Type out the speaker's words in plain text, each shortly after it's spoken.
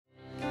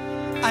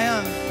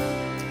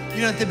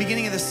At the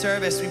beginning of the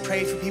service, we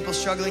prayed for people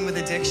struggling with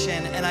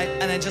addiction, and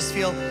I just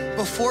feel,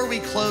 before we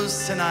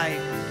close tonight,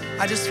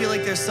 I just feel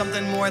like there's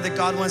something more that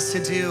God wants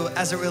to do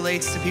as it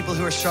relates to people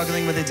who are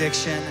struggling with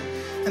addiction.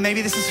 And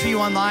maybe this is for you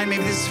online,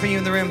 maybe this is for you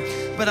in the room,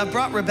 but I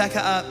brought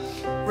Rebecca up.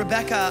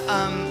 Rebecca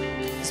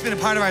has been a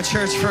part of our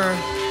church for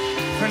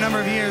a number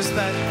of years,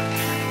 but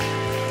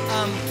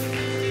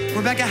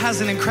Rebecca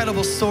has an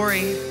incredible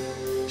story.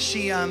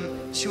 She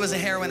was a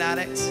heroin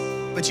addict,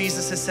 but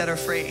Jesus has set her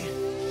free.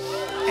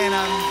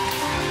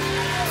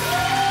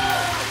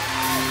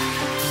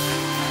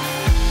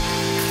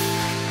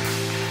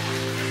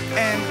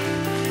 And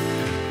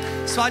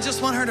so I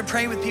just want her to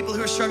pray with people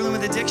who are struggling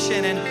with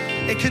addiction, and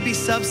it could be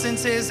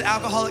substances,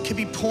 alcohol, it could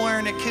be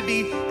porn, it could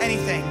be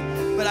anything.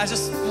 But I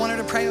just want her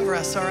to pray over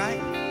us, all right?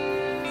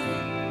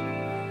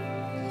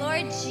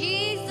 Lord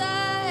Jesus,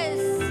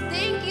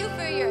 thank you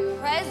for your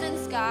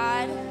presence,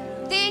 God.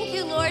 Thank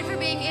you, Lord, for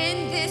being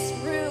in this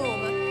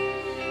room.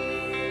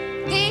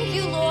 Thank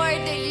you, Lord,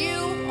 that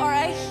you are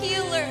a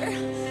healer.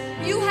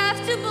 You have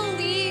to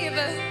believe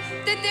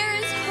that there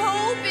is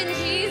hope in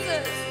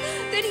Jesus,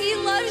 that he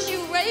loves you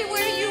right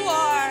where you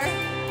are.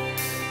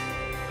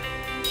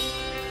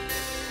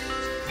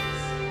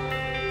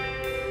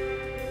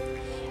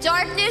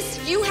 Darkness,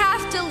 you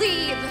have to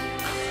leave.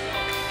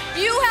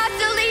 You have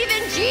to leave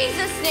in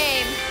Jesus'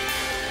 name.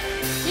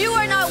 You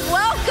are not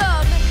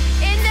welcome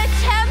in the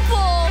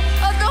temple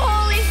of the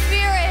Holy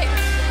Spirit.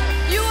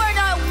 You are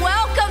not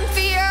welcome,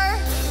 fear.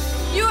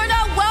 You are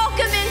not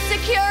welcome,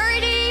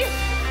 insecurity.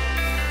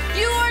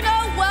 You are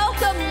not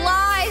welcome,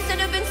 lies that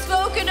have been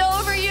spoken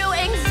over you,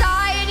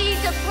 anxiety,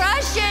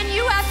 depression.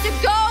 You have to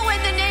go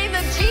in the name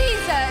of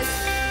Jesus.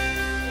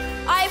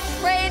 I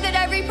pray that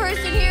every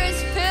person here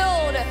is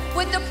filled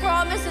with the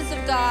promises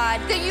of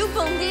God, that you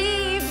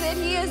believe that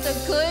he is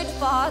a good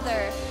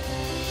Father.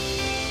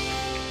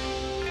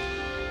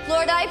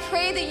 Lord, I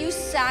pray that you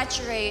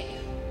saturate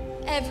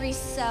every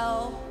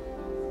cell.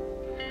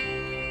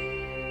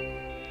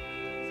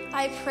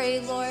 I pray,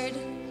 Lord,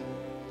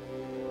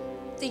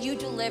 that you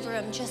deliver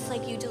him just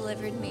like you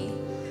delivered me.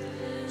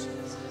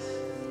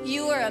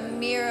 You are a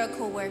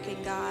miracle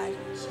working God.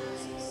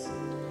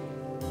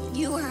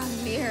 You are a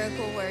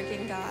miracle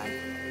working God.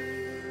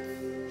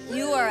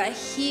 You are a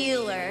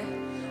healer.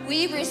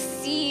 We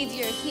receive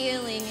your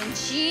healing in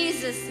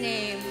Jesus'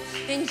 name.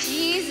 In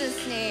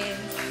Jesus' name.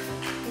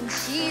 In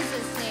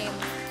Jesus' name.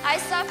 I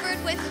suffered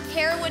with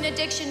heroin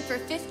addiction for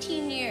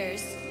 15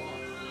 years.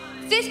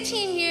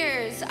 15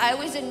 years. I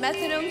was in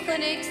methadone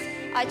clinics.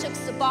 I took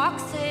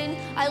Suboxone.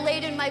 I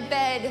laid in my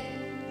bed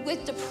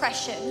with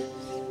depression.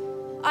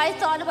 I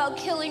thought about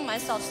killing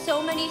myself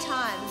so many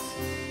times,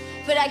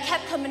 but I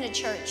kept coming to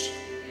church.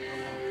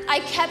 I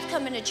kept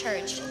coming to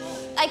church.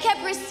 I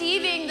kept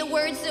receiving the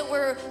words that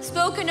were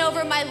spoken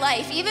over my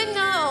life, even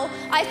though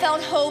I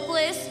felt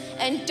hopeless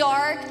and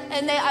dark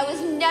and that I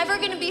was never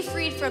gonna be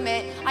freed from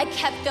it. I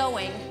kept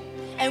going.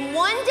 And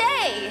one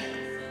day,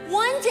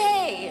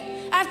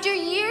 after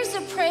years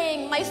of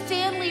praying, my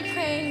family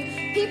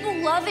praying, people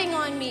loving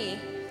on me,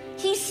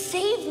 he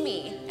saved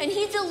me and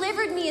he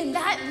delivered me in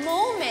that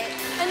moment,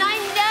 and I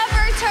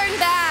never turned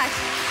back.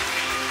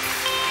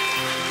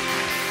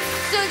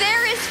 So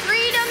there is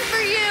freedom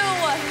for you.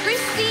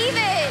 Receive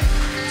it.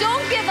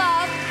 Don't give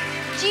up.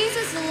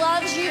 Jesus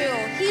loves you.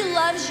 He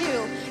loves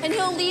you, and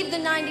he'll leave the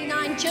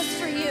 99 just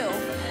for you.